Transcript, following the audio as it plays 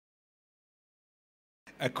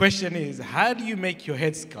A question is, how do you make your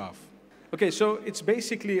headscarf? Okay, so it's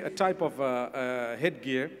basically a type of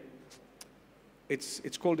headgear.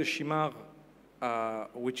 It's called a shimar,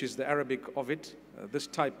 which is the Arabic of it. This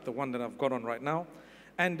type, the one that I've got on right now.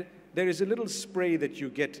 And there is a little spray that you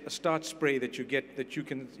get, a starch spray that you get, that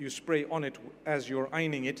you spray on it as you're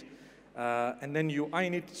ironing it. And then you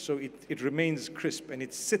iron it so it remains crisp and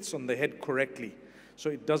it sits on the head correctly.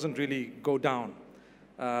 So it doesn't really go down.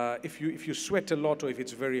 If you sweat a lot, or if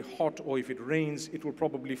it's very hot, or if it rains, it will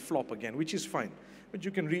probably flop again, which is fine. But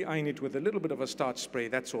you can re-iron it with a little bit of a starch spray,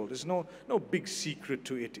 that's all. There's no big secret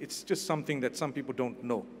to it. It's just something that some people don't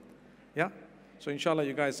know. Yeah? So inshallah,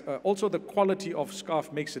 you guys, also the quality of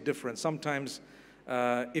scarf makes a difference. Sometimes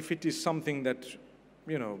if it is something that,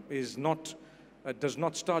 you know, is not, does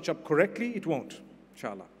not starch up correctly, it won't,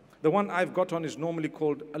 inshallah. The one I've got on is normally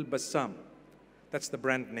called Al-Bassam. That's the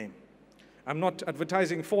brand name. I'm not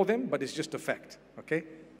advertising for them, but it's just a fact, okay?